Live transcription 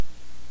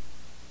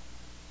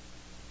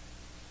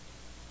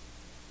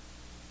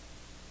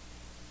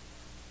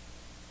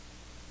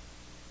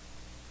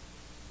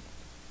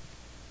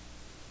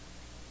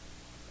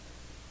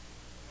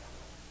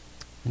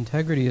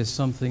Integrity is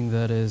something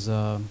that is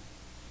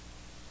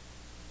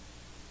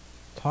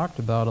talked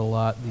about a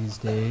lot these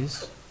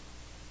days,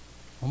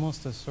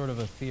 almost as sort of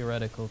a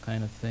theoretical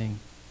kind of thing.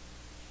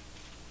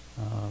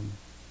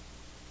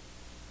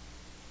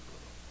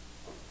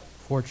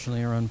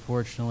 Fortunately or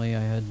unfortunately,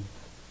 I had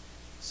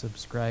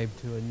subscribed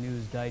to a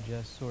News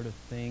Digest sort of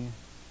thing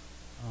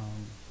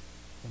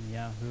from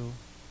Yahoo,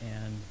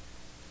 and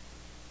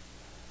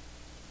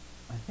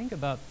I think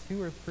about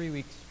 2 or 3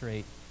 weeks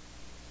straight,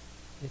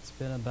 it's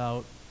been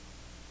about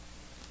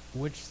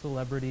which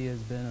celebrity has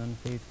been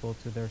unfaithful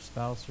to their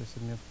spouse or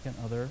significant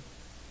other,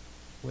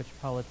 which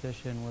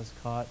politician was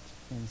caught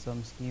in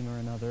some scheme or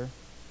another,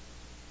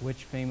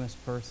 which famous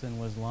person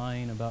was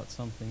lying about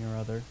something or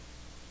other.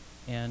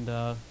 And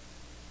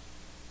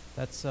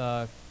that's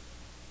kind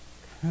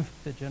of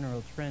the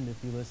general trend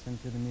if you listen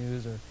to the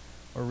news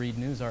or read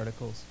news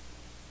articles.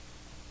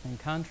 In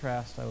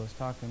contrast, I was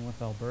talking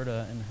with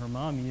Alberta, and her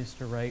mom used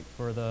to write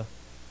for the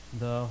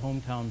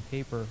hometown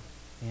paper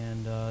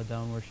and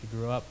down where she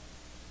grew up.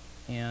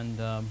 And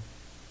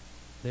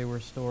there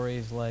were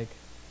stories like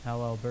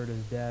how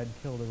Alberta's dad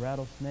killed a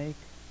rattlesnake,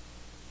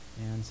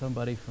 and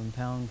somebody from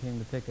town came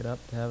to pick it up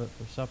to have it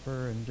for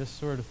supper, and just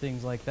sort of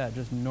things like that,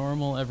 just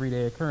normal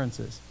everyday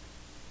occurrences.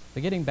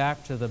 But getting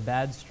back to the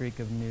bad streak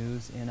of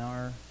news in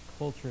our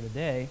culture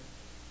today,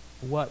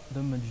 what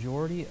the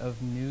majority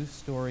of news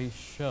stories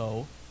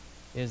show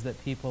is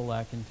that people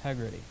lack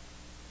integrity.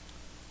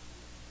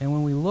 And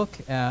when we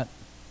look at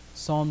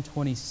Psalm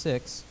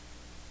 26,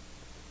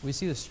 we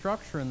see the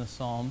structure in the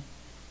psalm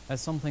as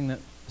something that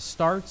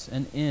starts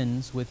and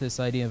ends with this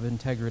idea of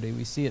integrity.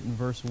 We see it in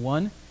verse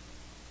 1,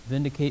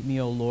 "Vindicate me,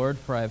 O Lord,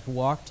 for I have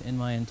walked in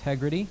my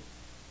integrity."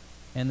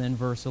 And then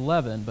verse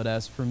 11, "But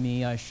as for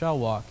me, I shall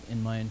walk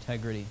in my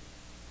integrity."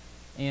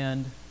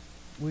 And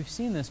we've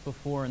seen this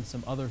before in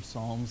some other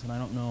psalms, and I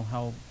don't know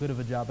how good of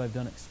a job I've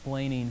done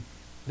explaining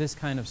this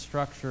kind of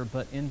structure,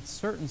 but in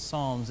certain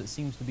psalms it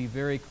seems to be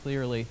very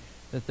clearly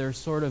that there's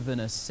sort of an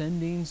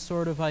ascending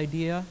sort of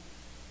idea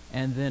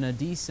and then a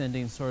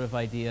descending sort of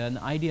idea. And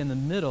the idea in the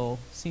middle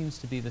seems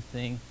to be the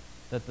thing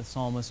that the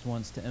psalmist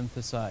wants to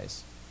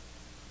emphasize.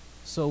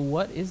 So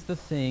what is the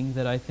thing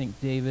that I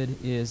think David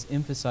is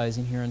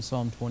emphasizing here in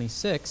Psalm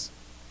 26?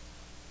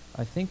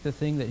 I think the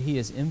thing that he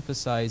is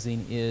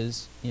emphasizing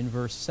is in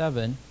verse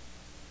 7,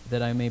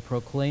 "That I may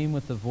proclaim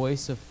with the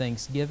voice of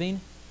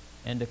thanksgiving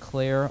and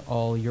declare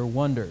all your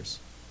wonders."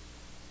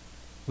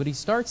 But he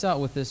starts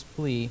out with this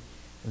plea,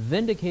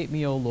 "Vindicate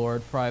me, O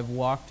Lord, for I have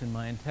walked in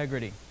my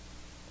integrity."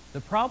 The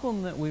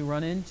problem that we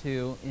run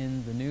into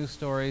in the news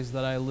stories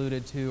that I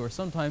alluded to, or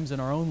sometimes in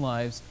our own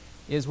lives,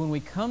 is when we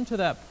come to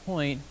that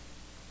point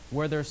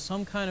where there's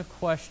some kind of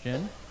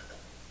question,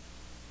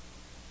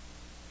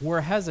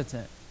 we're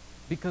hesitant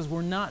because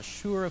we're not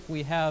sure if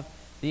we have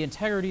the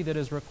integrity that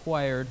is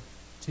required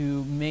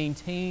to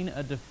maintain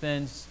a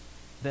defense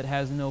that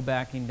has no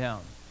backing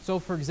down. So,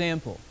 for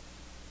example,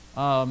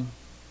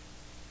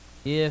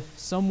 if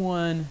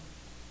someone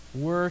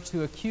were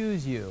to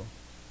accuse you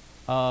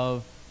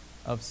of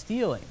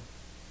stealing,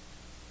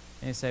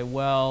 and you say,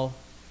 "Well,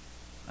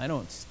 I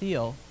don't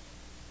steal,"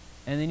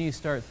 and then you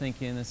start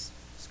thinking, this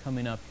is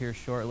coming up here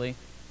shortly,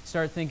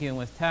 start thinking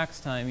with tax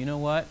time, "You know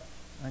what?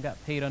 I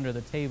got paid under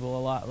the table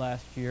a lot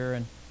last year,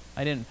 and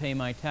I didn't pay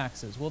my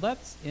taxes." Well,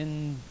 that's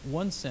in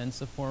one sense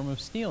a form of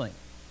stealing.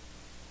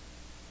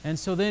 And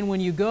so then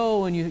when you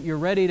go and you're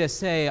ready to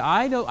say,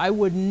 I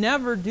would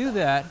never do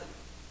that,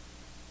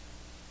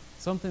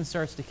 something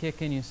starts to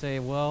kick in. You say,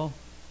 "Well,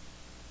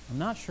 I'm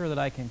not sure that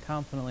I can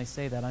confidently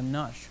say that. I'm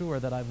not sure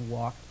that I've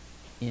walked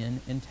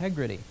in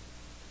integrity."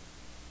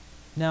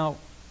 Now,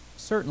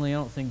 certainly I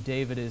don't think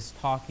David is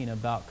talking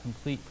about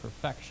complete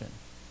perfection,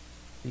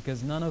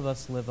 because none of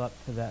us live up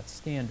to that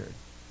standard.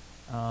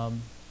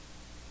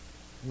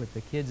 With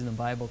the kids in the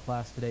Bible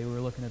class today, we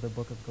were looking at the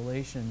book of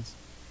Galatians.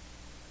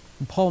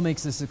 And Paul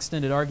makes this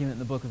extended argument in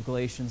the book of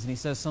Galatians, and he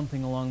says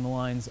something along the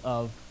lines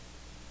of,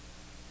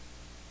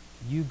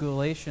 "You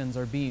Galatians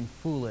are being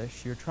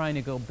foolish. You're trying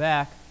to go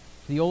back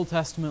to the Old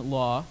Testament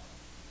law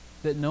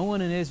that no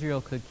one in Israel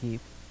could keep.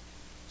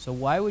 So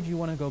why would you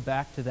want to go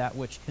back to that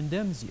which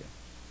condemns you?"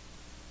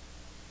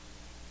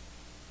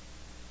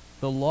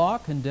 The law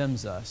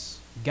condemns us.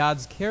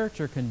 God's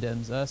character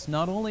condemns us,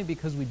 not only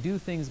because we do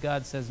things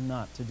God says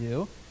not to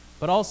do,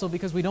 but also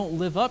because we don't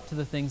live up to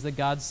the things that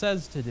God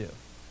says to do.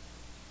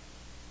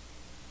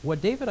 What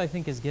David, I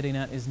think, is getting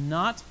at is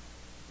not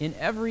in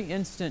every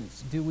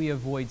instance do we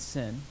avoid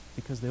sin,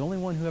 because the only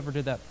one who ever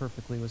did that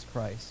perfectly was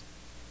Christ.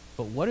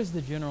 But what is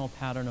the general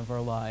pattern of our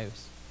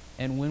lives?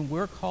 And when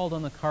we're called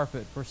on the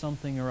carpet for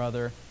something or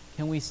other,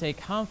 can we say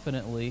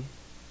confidently,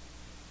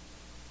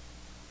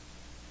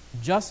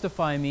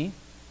 "Justify me,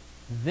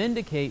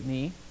 vindicate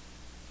me,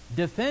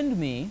 defend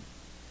me,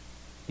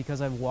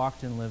 because I've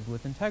walked and lived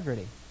with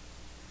integrity"?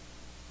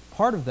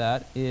 Part of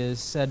that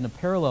is said in a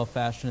parallel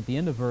fashion at the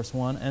end of verse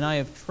 1, "And I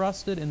have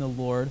trusted in the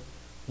Lord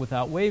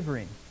without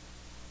wavering."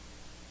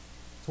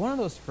 It's one of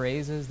those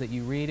phrases that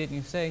you read it and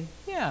you say,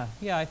 yeah,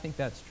 I think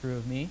that's true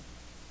of me.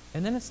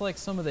 And then it's like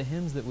some of the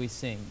hymns that we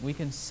sing. We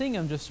can sing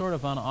them just sort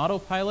of on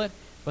autopilot,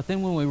 but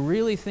then when we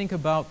really think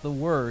about the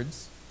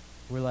words,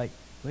 we're like,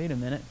 wait a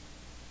minute.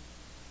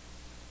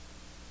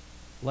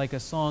 Like a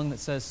song that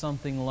says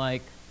something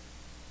like,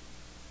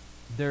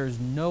 there's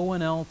no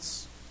one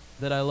else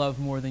that I love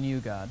more than you,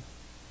 God.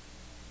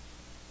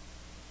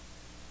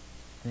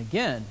 And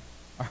again,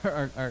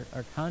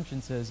 our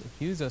consciences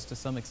accuse us to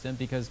some extent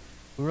because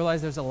we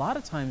realize there's a lot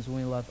of times when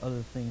we love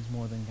other things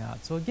more than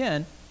God. So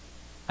again,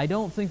 I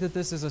don't think that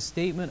this is a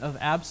statement of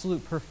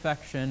absolute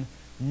perfection,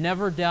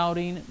 never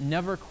doubting,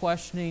 never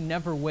questioning,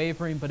 never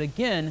wavering. But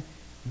again,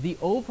 the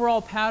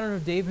overall pattern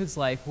of David's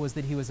life was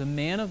that he was a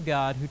man of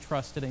God who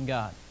trusted in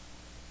God.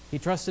 He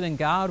trusted in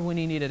God when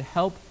he needed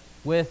help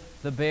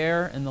with the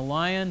bear and the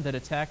lion that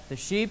attacked the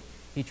sheep.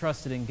 He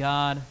trusted in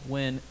God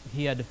when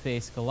he had to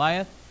face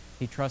Goliath.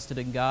 He trusted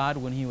in God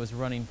when he was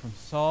running from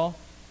Saul.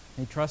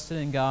 He trusted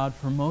in God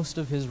for most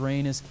of his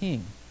reign as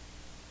king.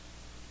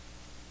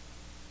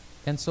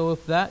 And so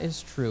if that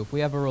is true, if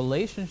we have a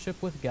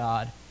relationship with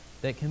God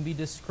that can be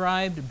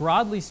described,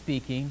 broadly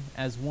speaking,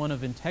 as one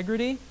of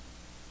integrity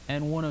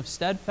and one of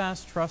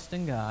steadfast trust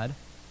in God,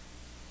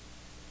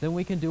 then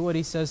we can do what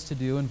he says to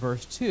do in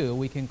verse 2.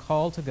 We can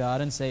call to God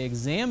and say,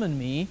 examine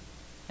me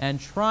and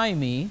try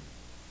me,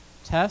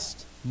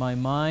 test my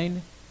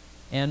mind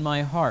and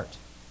my heart.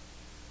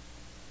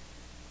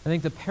 I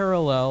think the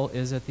parallel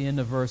is at the end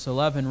of verse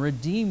 11,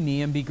 redeem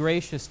me and be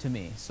gracious to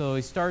me. So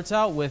he starts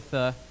out with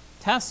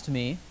test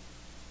me,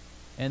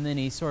 and then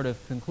he sort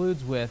of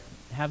concludes with,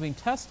 having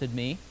tested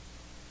me,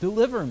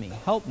 deliver me,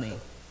 help me,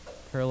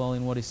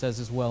 paralleling what he says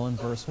as well in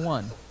verse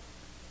 1.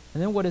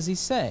 And then what does he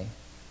say?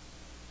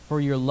 For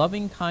your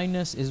loving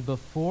kindness is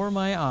before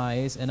my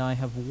eyes, and I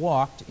have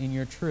walked in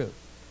your truth.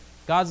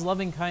 God's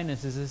loving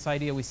kindness is this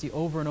idea we see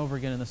over and over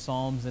again in the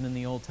Psalms and in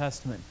the Old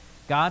Testament.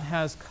 God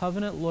has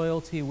covenant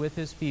loyalty with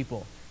his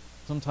people.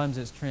 Sometimes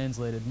it's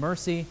translated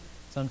mercy,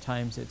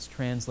 sometimes it's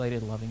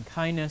translated loving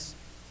kindness,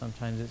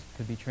 sometimes it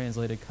could be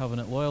translated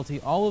covenant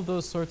loyalty. All of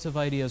those sorts of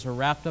ideas are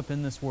wrapped up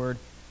in this word.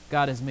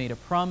 God has made a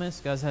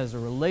promise. God has a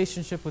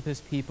relationship with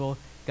his people.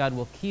 God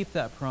will keep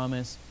that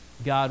promise.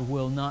 God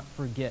will not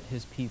forget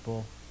his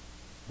people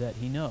that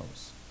he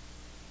knows.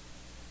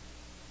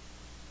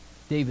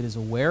 David is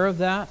aware of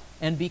that,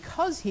 and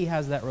because he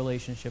has that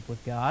relationship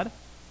with God,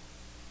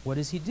 what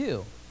does he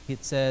do?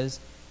 It says,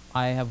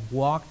 I have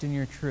walked in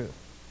your truth.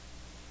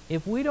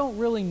 If we don't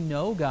really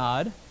know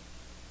God,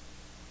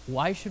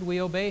 why should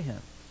we obey him?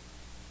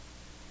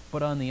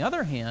 But on the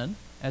other hand,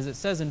 as it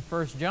says in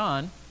 1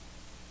 John,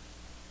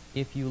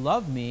 if you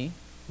love me,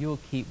 you will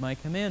keep my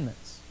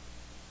commandments,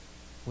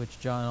 which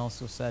John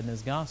also said in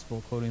his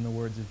gospel, quoting the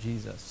words of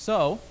Jesus.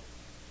 So,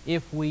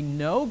 if we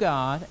know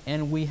God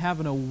and we have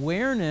an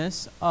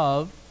awareness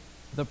of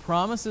the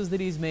promises that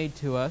he's made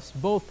to us,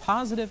 both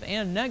positive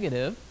and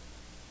negative,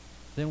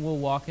 then we'll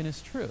walk in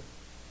his truth.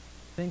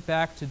 Think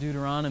back to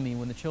Deuteronomy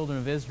when the children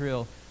of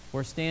Israel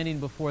were standing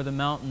before the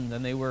mountain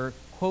and they were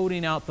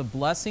quoting out the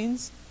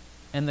blessings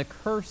and the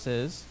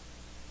curses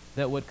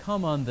that would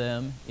come on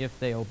them if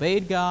they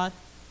obeyed God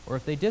or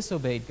if they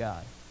disobeyed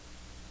God.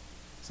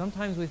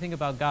 Sometimes we think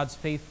about God's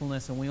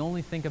faithfulness and we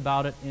only think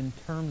about it in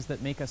terms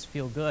that make us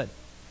feel good.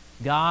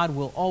 God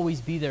will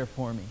always be there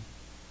for me.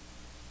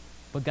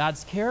 But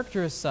God's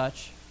character is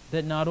such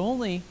that not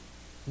only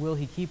will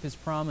he keep his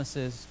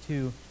promises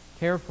to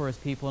care for his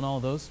people and all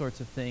those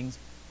sorts of things,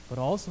 but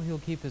also he'll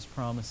keep his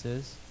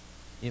promises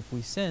if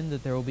we sin,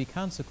 that there will be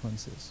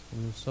consequences.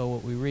 We will sow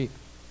what we reap.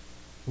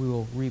 We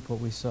will reap what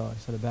we sow. I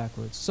said it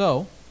backwards.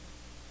 So,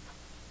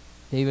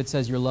 David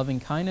says, your loving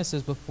kindness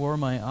is before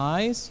my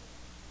eyes,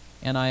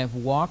 and I have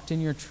walked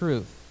in your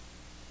truth.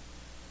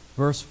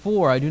 Verse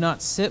 4, I do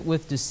not sit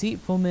with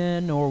deceitful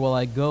men, nor will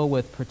I go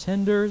with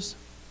pretenders.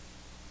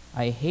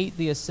 I hate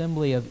the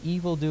assembly of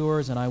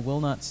evildoers, and I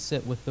will not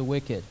sit with the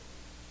wicked.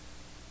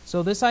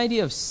 So this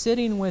idea of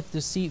sitting with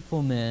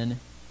deceitful men,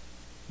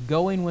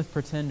 going with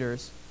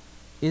pretenders,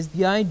 is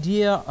the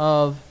idea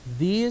of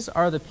these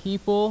are the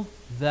people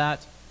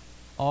that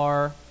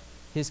are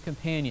his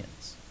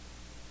companions.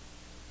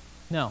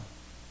 Now,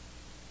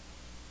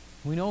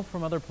 we know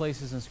from other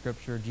places in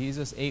Scripture,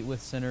 Jesus ate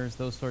with sinners,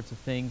 those sorts of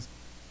things,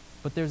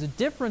 but there's a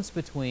difference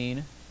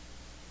between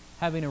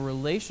having a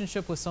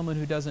relationship with someone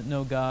who doesn't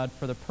know God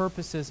for the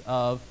purposes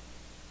of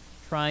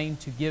trying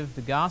to give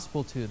the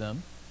gospel to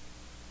them,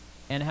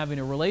 and having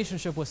a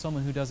relationship with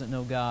someone who doesn't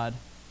know God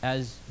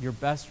as your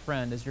best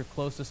friend, as your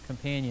closest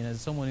companion, as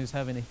someone who's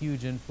having a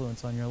huge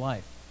influence on your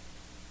life.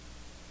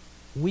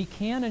 We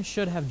can and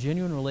should have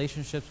genuine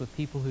relationships with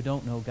people who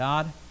don't know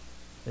God.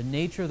 The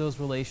nature of those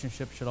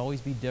relationships should always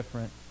be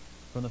different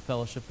from the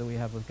fellowship that we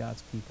have with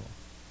God's people.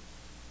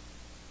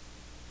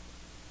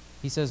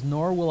 He says,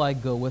 nor will I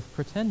go with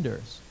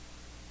pretenders.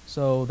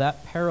 So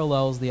that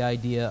parallels the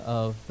idea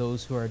of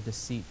those who are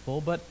deceitful,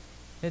 but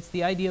it's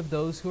the idea of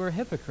those who are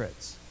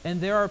hypocrites. And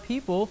there are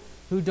people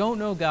who don't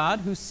know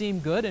God, who seem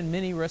good in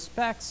many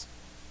respects,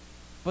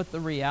 but the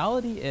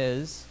reality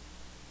is,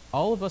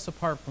 all of us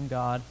apart from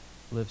God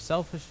live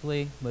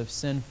selfishly, live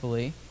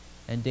sinfully,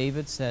 And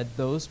David said,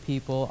 those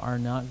people are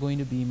not going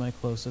to be my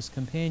closest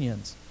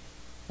companions.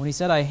 When he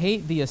said, I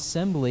hate the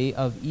assembly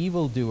of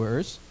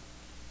evildoers,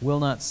 will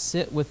not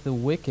sit with the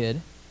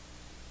wicked,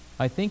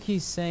 I think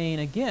he's saying,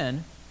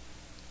 again,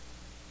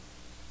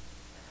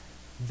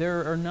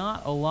 there are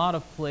not a lot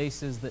of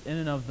places that in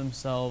and of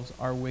themselves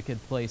are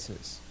wicked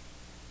places.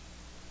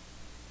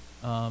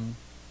 Can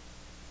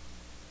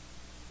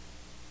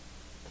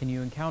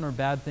you encounter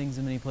bad things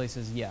in many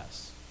places?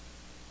 Yes.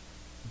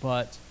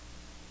 But,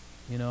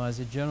 as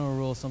a general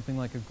rule, something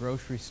like a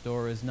grocery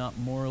store is not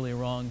morally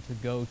wrong to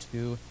go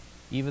to,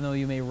 even though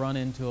you may run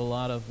into a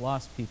lot of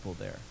lost people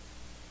there.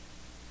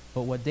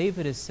 But what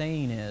David is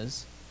saying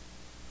is,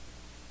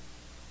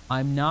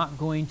 I'm not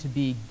going to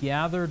be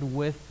gathered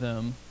with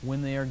them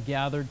when they are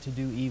gathered to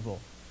do evil.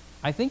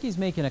 I think he's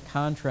making a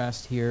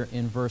contrast here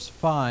in verse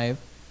 5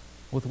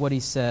 with what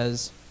he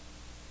says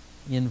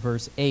in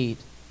verse 8.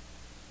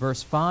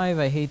 Verse 5,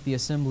 I hate the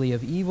assembly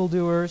of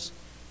evildoers.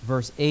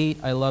 Verse 8,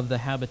 I love the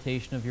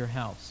habitation of your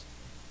house.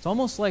 It's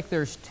almost like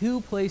there's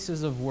two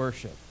places of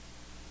worship.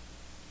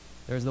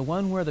 There's the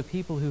one where the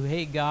people who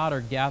hate God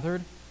are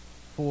gathered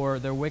for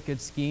their wicked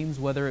schemes,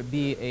 whether it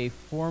be a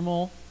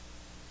formal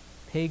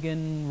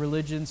pagan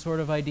religion sort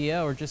of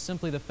idea or just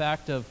simply the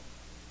fact of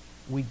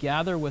we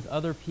gather with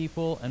other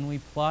people and we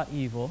plot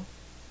evil.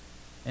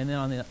 And then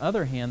on the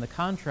other hand, the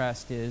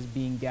contrast is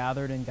being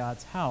gathered in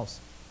God's house,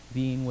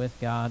 being with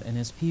God and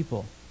his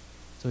people.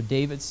 So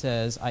David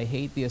says, I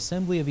hate the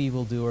assembly of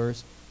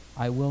evildoers.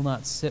 I will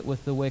not sit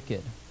with the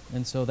wicked.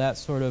 And so that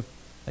sort of,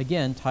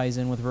 again, ties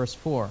in with verse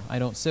 4. I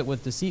don't sit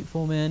with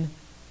deceitful men.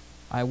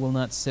 I will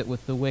not sit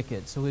with the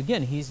wicked. So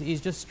again,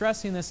 he's just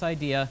stressing this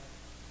idea.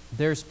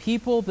 There's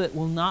people that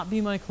will not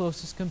be my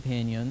closest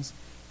companions.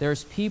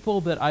 There's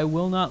people that I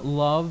will not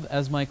love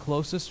as my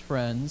closest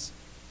friends.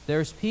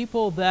 There's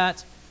people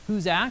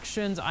whose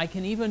actions I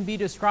can even be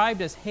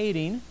described as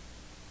hating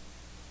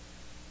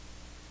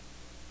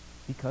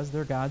because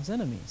they're God's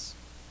enemies.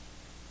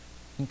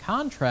 In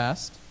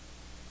contrast,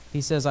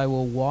 he says, I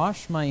will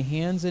wash my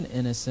hands in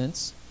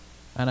innocence,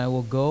 and I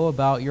will go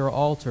about your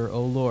altar,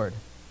 O Lord.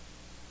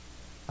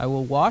 I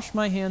will wash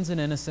my hands in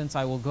innocence,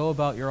 I will go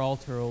about your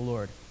altar, O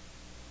Lord.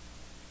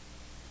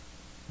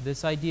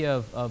 This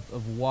idea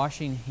of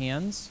washing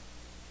hands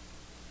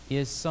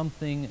is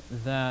something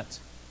that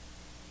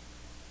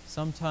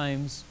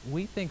sometimes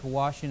we think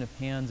washing of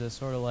hands is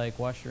sort of like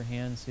wash your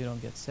hands so you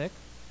don't get sick.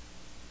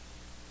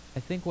 I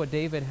think what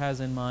David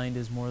has in mind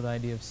is more the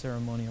idea of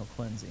ceremonial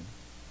cleansing.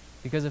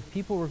 Because if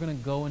people were going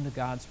to go into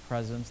God's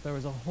presence, there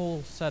was a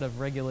whole set of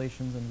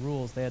regulations and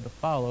rules they had to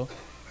follow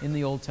in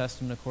the Old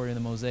Testament according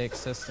to the Mosaic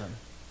system.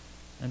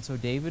 And so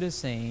David is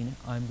saying,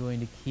 I'm going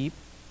to keep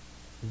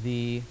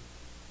the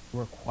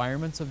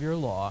requirements of your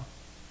law.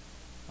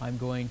 I'm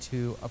going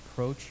to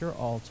approach your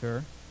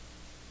altar.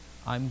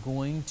 I'm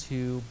going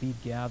to be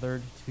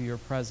gathered to your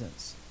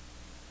presence.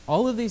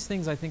 All of these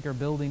things I think are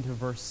building to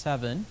verse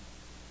 7.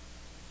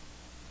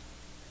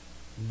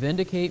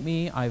 Vindicate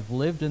me, I've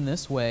lived in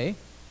this way.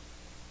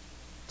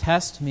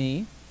 Test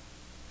me.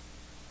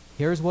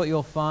 Here's what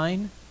you'll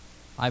find.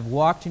 I've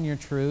walked in your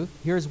truth.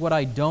 Here's what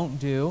I don't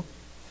do.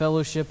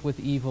 Fellowship with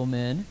evil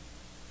men.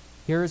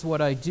 Here's what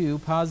I do.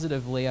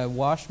 Positively, I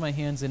wash my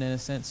hands in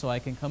innocence so I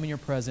can come in your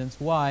presence.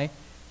 Why?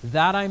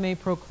 That I may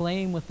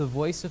proclaim with the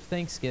voice of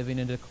thanksgiving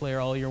and declare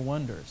all your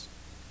wonders.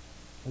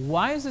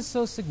 Why is it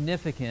so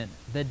significant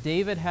that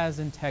David has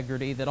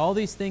integrity, that all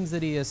these things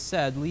that he has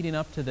said leading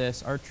up to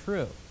this are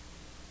true?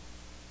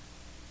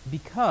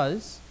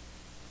 Because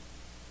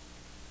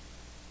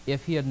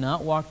if he had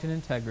not walked in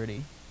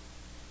integrity,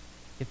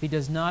 if he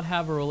does not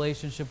have a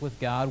relationship with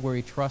God where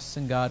he trusts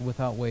in God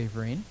without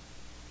wavering,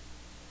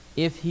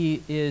 if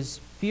he is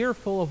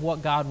fearful of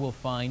what God will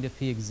find if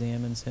he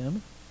examines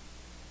him,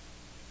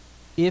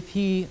 if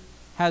he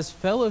has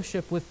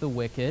fellowship with the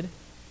wicked,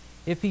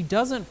 if he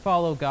doesn't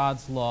follow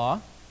God's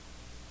law,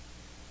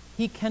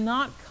 he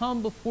cannot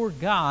come before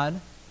God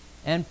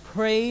and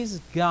praise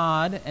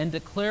God and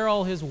declare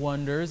all his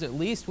wonders, at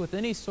least with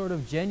any sort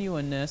of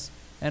genuineness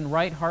and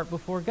right heart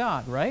before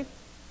God, right?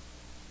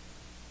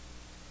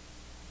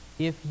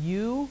 If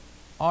you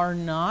are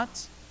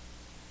not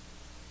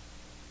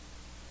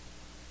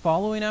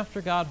following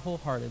after God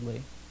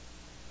wholeheartedly,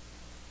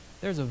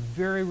 there's a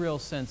very real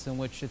sense in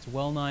which it's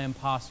well nigh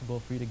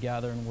impossible for you to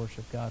gather and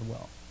worship God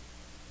well.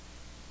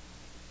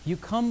 You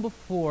come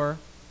to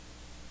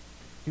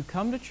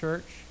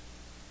church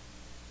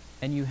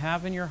and you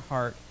have in your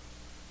heart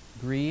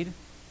greed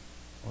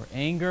or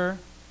anger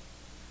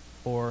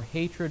or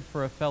hatred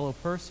for a fellow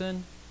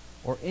person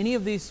or any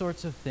of these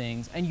sorts of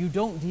things, and you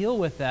don't deal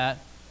with that,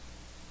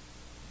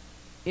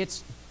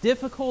 it's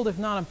difficult, if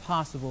not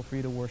impossible, for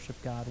you to worship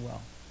God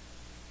well.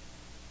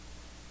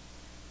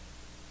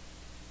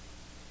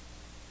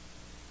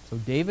 So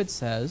David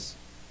says,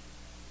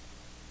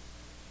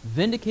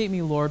 vindicate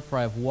me, Lord, for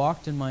I have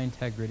walked in my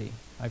integrity.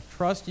 I've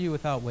trusted you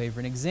without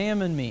wavering.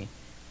 Examine me.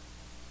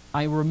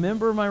 I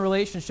remember my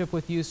relationship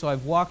with you, so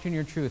I've walked in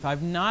your truth.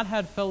 I've not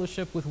had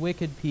fellowship with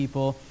wicked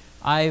people.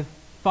 I've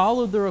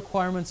followed the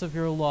requirements of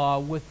your law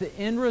with the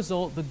end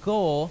result, the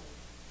goal,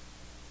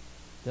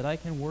 that I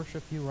can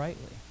worship you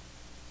rightly.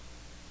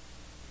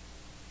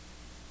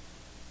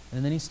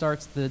 And then he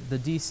starts the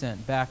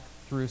descent back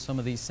through some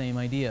of these same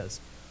ideas.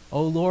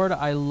 O Lord,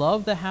 I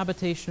love the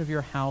habitation of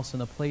your house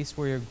and the place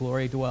where your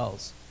glory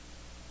dwells.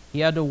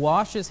 He had to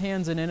wash his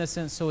hands in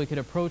innocence so he could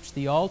approach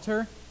the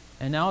altar.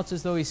 And now it's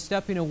as though he's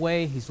stepping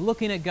away. He's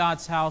looking at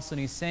God's house and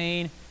he's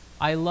saying,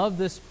 I love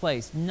this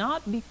place.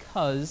 Not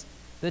because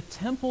the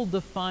temple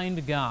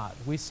defined God.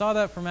 We saw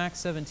that from Acts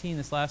 17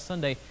 this last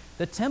Sunday.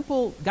 The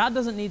temple, God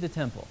doesn't need the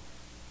temple.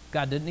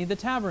 God didn't need the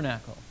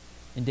tabernacle.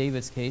 In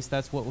David's case,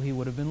 that's what he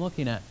would have been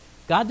looking at.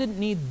 God didn't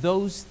need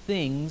those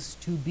things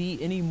to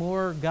be any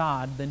more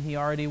God than he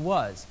already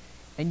was.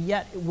 And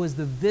yet it was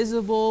the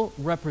visible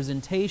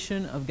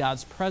representation of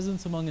God's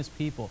presence among his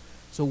people.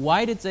 So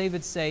why did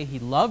David say he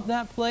loved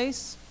that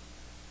place?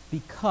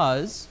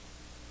 Because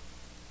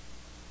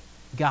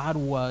God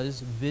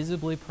was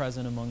visibly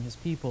present among his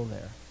people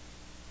there.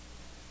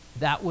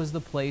 That was the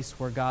place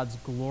where God's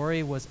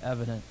glory was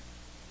evident.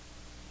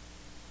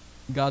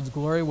 God's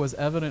glory was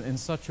evident in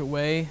such a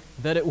way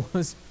that it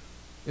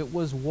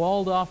was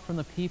walled off from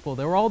the people.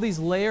 There were all these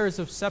layers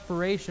of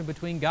separation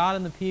between God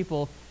and the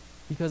people,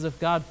 because if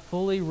God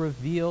fully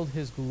revealed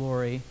his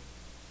glory,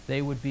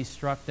 they would be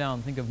struck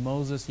down. Think of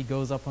Moses. He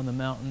goes up on the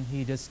mountain.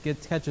 He just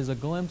catches a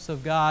glimpse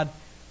of God.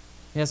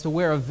 He has to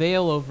wear a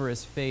veil over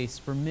his face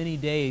for many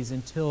days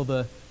until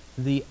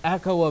the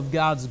echo of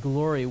God's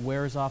glory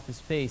wears off his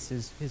face.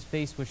 His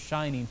face was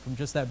shining from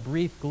just that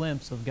brief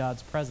glimpse of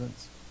God's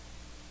presence.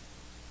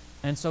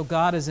 And so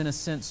God is, in a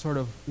sense, sort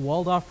of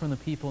walled off from the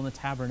people in the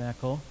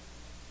tabernacle,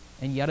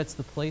 and yet it's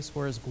the place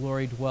where his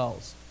glory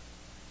dwells.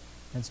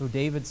 And so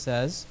David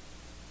says,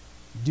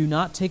 do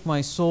not take my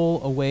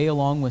soul away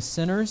along with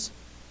sinners,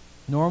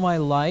 nor my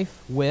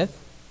life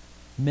with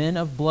men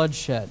of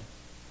bloodshed.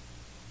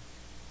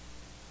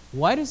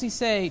 Why does he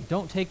say,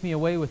 don't take me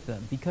away with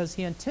them? Because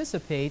he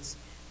anticipates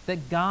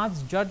that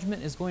God's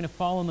judgment is going to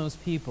fall on those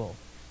people,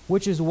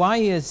 which is why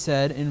he has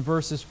said in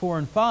verses 4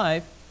 and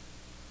 5,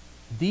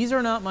 these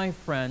are not my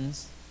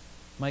friends,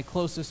 my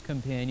closest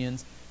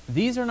companions.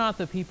 These are not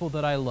the people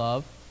that I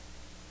love,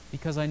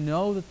 because I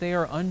know that they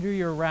are under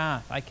your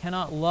wrath. I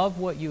cannot love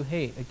what you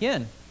hate.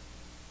 Again,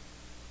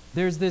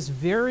 there's this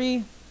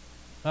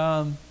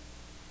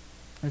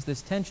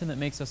tension that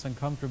makes us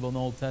uncomfortable in the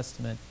Old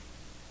Testament.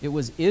 It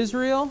was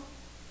Israel,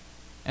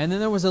 and then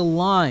there was a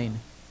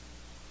line,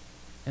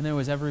 and there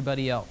was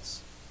everybody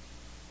else.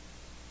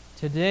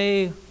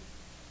 Today,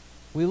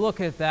 we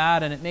look at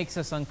that and it makes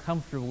us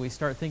uncomfortable. We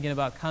start thinking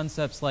about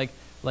concepts like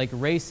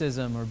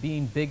racism or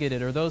being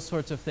bigoted or those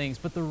sorts of things.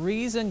 But the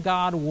reason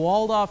God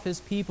walled off his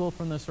people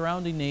from the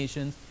surrounding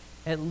nations,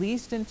 at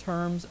least in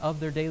terms of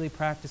their daily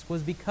practice,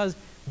 was because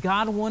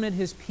God wanted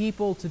his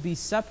people to be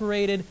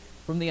separated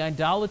from the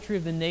idolatry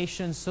of the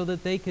nations so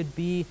that they could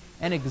be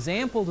an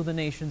example to the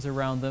nations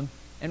around them.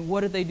 And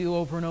what did they do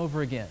over and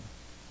over again?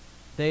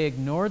 They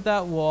ignored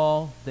that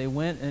wall. They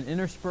went and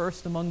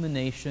interspersed among the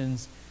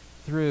nations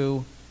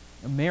through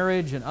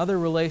marriage and other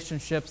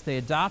relationships. They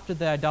adopted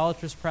the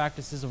idolatrous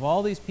practices of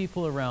all these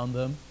people around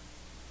them.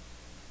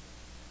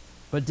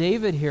 But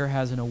David here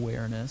has an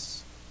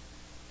awareness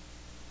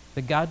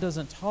that God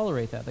doesn't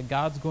tolerate that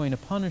God's going to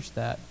punish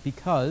that,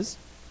 because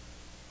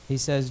he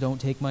says,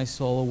 don't take my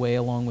soul away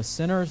along with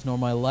sinners, nor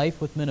my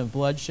life with men of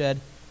bloodshed,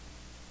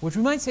 which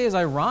we might say is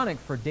ironic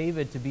for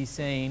David to be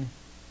saying,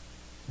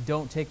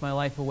 don't take my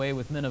life away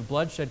with men of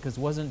bloodshed, because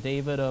wasn't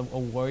David a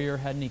warrior?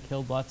 Hadn't he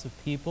killed lots of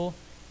people,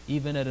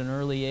 even at an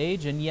early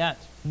age? And yet,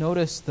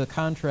 notice the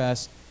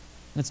contrast.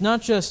 It's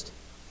not just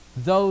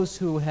those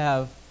who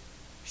have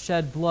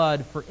shed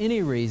blood for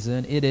any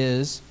reason. It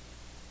is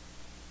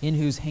in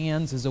whose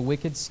hands is a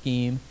wicked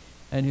scheme,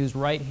 and whose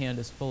right hand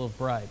is full of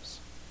bribes.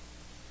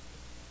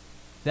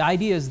 The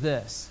idea is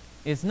this.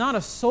 It's not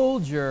a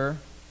soldier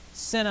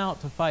sent out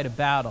to fight a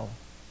battle.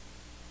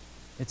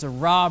 It's a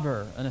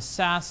robber, an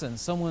assassin.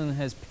 Someone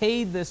has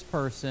paid this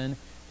person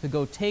to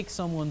go take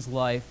someone's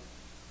life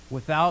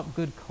without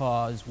good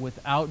cause,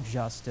 without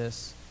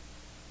justice.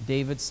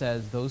 David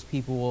says those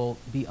people will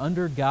be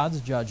under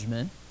God's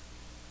judgment.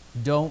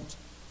 Don't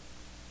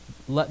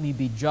let me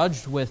be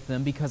judged with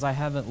them, because I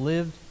haven't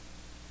lived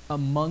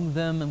among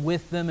them and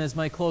with them as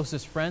my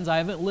closest friends. I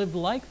haven't lived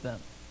like them.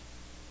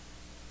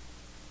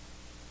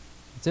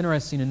 It's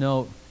interesting to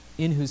note,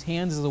 in whose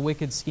hands is a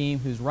wicked scheme,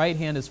 whose right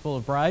hand is full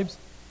of bribes.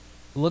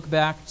 Look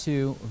back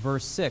to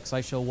verse 6,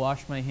 I shall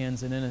wash my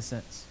hands in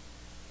innocence.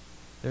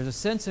 There's a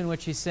sense in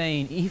which he's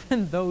saying,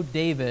 even though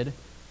David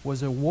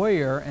was a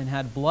warrior and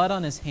had blood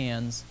on his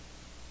hands,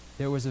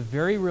 there was a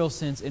very real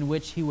sense in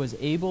which he was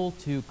able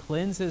to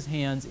cleanse his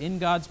hands in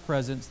God's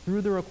presence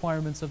through the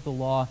requirements of the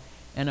law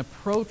and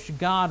approach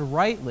God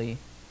rightly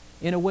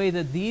in a way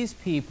that these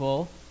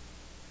people,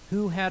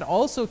 who had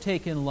also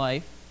taken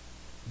life,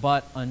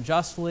 but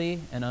unjustly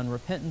and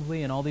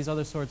unrepentantly and all these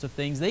other sorts of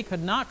things, they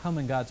could not come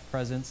in God's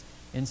presence.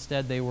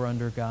 Instead, they were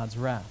under God's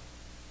wrath.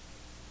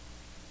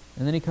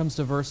 And then he comes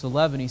to verse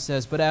 11. He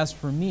says, but as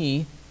for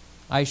me,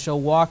 I shall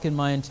walk in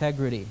my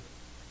integrity.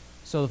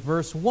 So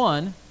verse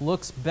 1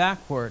 looks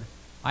backward.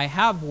 I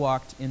have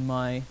walked in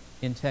my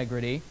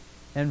integrity.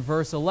 And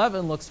verse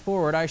 11 looks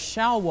forward. I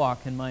shall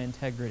walk in my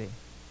integrity.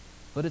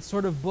 But it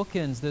sort of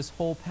bookends this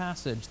whole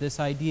passage, this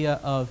idea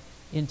of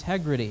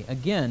integrity.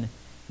 Again,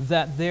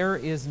 that there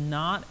is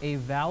not a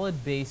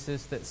valid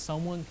basis that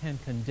someone can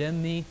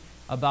condemn me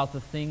about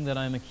the thing that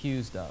I'm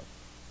accused of.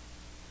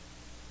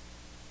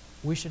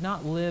 We should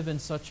not live in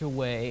such a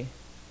way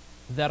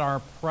that our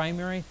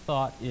primary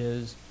thought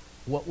is,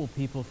 what will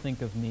people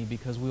think of me?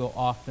 Because we will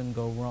often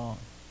go wrong.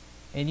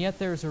 And yet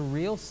there's a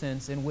real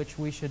sense in which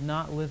we should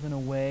not live in a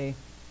way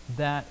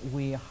that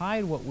we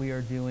hide what we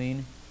are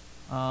doing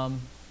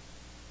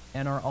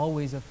and are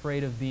always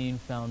afraid of being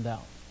found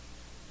out.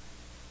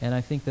 And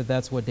I think that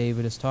that's what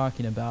David is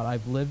talking about.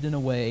 I've lived in a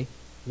way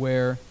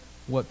where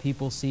what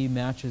people see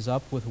matches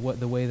up with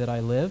the way that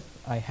I live.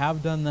 I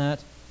have done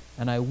that,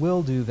 and I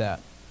will do that.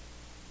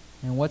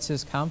 And what's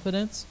his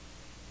confidence?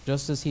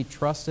 Just as he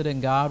trusted in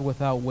God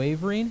without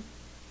wavering,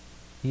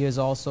 he is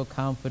also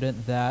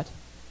confident that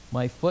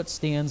my foot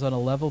stands on a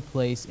level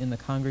place. In the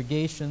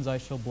congregations I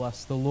shall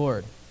bless the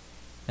Lord.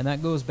 And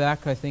that goes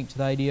back, I think, to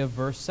the idea of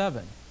verse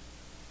 7.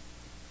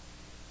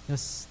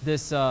 This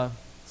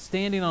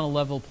standing on a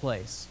level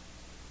place.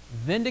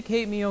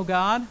 Vindicate me, O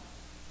God.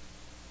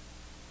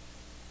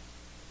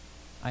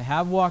 I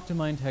have walked in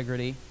my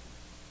integrity.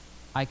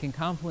 I can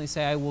confidently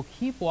say I will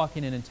keep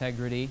walking in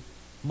integrity.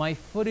 My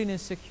footing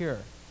is secure.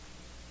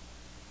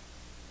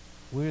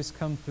 We just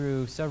come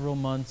through several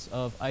months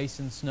of ice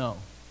and snow.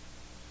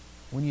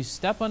 When you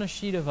step on a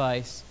sheet of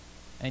ice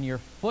and your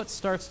foot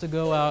starts to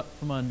go out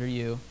from under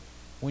you,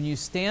 when you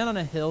stand on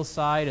a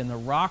hillside and the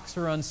rocks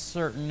are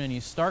uncertain and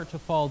you start to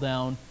fall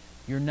down,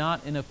 you're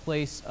not in a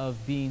place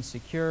of being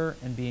secure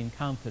and being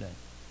confident.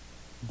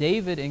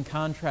 David, in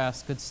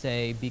contrast, could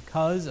say,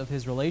 because of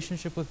his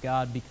relationship with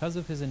God, because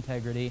of his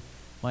integrity,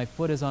 my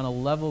foot is on a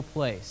level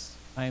place.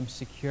 I am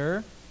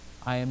secure.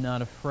 I am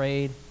not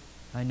afraid.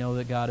 I know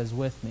that God is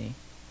with me.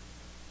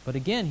 But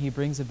again, he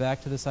brings it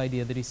back to this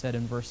idea that he said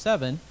in verse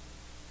 7,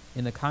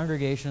 in the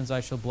congregations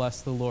I shall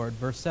bless the Lord.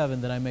 Verse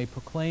 7, that I may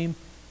proclaim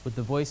with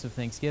the voice of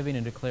thanksgiving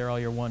and declare all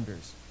your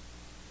wonders.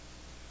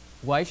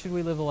 Why should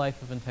we live a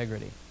life of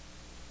integrity?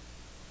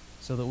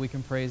 So that we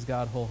can praise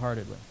God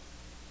wholeheartedly.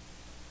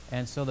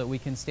 And so that we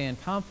can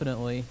stand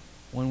confidently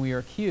when we are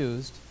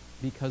accused,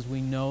 because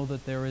we know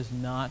that there is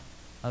not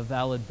a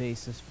valid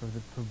basis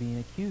for being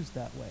accused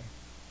that way.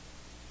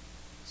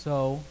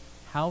 So,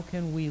 how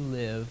can we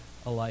live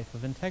a life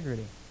of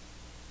integrity?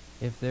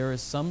 If there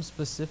is some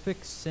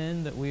specific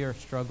sin that we are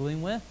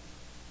struggling with,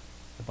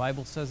 the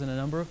Bible says in a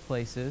number of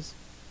places,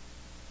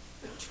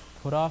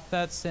 put off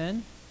that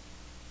sin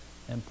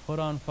and put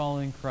on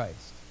following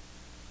Christ.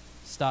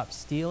 Stop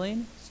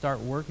stealing, start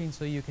working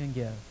so you can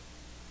give.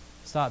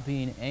 Stop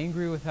being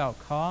angry without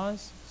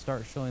cause,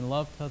 start showing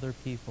love to other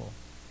people.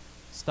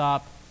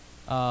 Stop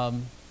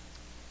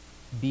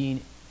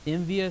being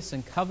envious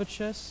and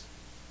covetous,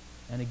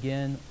 and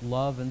again,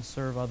 love and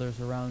serve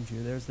others around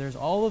you. There's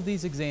all of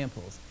these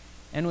examples.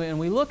 And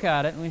we look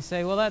at it and we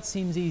say, well, that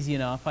seems easy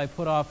enough. I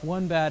put off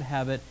one bad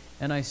habit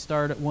and I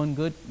start at one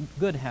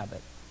good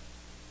habit.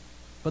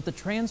 But the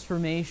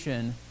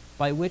transformation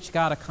by which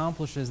God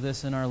accomplishes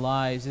this in our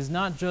lives is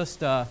not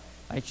just I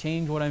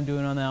change what I'm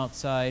doing on the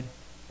outside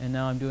and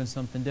now I'm doing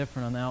something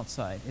different on the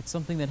outside. It's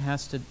something that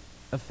has to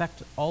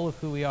affect all of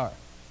who we are.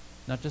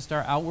 Not just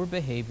our outward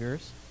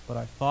behaviors, but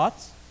our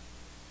thoughts,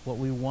 what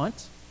we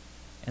want,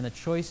 and the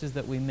choices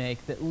that we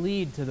make that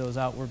lead to those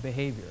outward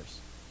behaviors.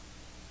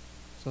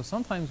 So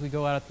sometimes we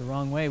go at it the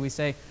wrong way. We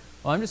say,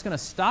 well, I'm just going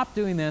to stop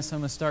doing this,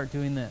 I'm going to start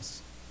doing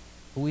this.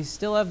 But we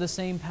still have the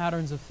same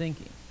patterns of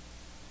thinking.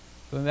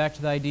 Going back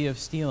to the idea of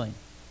stealing.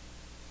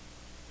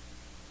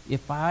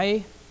 If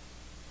my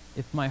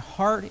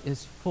heart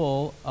is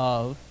full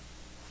of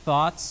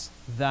thoughts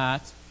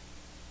that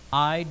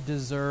I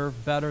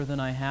deserve better than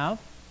I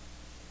have,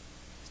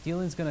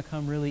 stealing's going to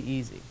come really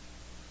easy.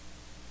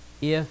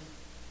 If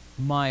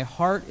my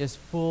heart is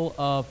full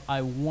of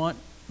I want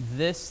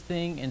this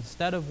thing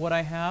instead of what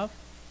I have,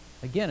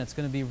 again, it's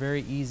going to be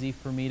very easy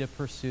for me to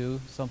pursue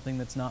something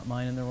that's not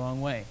mine in the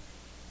wrong way.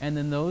 And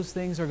then those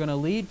things are going to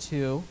lead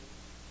to,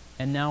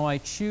 and now I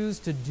choose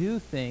to do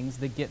things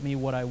that get me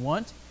what I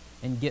want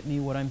and get me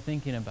what I'm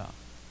thinking about.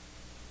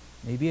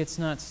 Maybe it's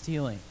not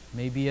stealing.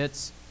 Maybe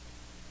it's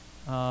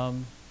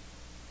something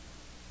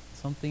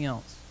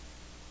else.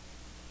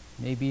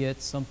 Maybe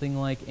it's something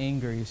like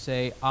anger. You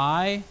say,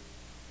 I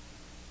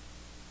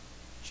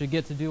should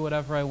get to do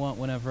whatever I want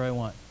whenever I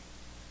want.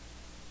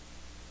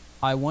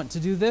 I want to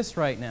do this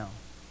right now.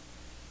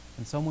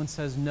 And someone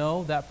says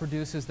no, that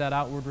produces that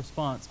outward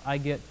response. I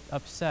get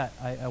upset.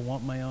 I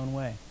want my own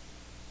way.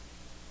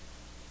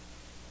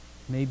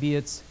 Maybe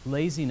it's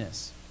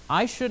laziness.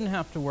 I shouldn't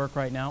have to work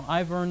right now.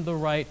 I've earned the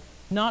right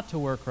not to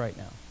work right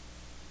now.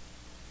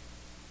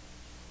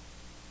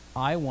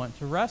 I want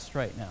to rest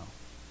right now.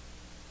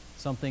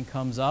 Something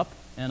comes up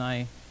and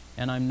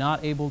I'm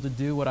not able to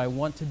do what I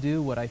want to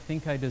do, what I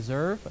think I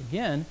deserve.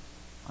 Again,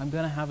 I'm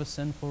going to have a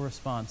sinful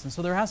response. And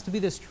so there has to be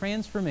this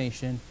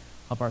transformation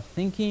of our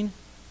thinking,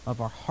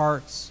 of our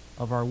hearts,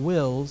 of our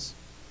wills,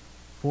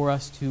 for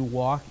us to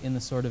walk in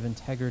the sort of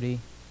integrity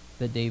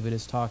that David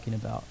is talking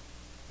about.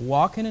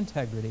 Walk in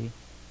integrity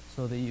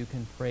so that you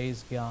can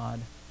praise God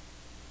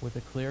with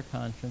a clear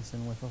conscience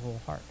and with a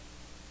whole heart.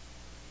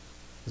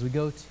 As we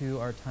go to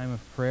our time of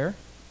prayer,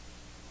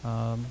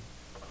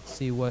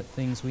 see what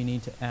things we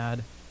need to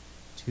add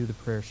to the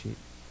prayer sheet.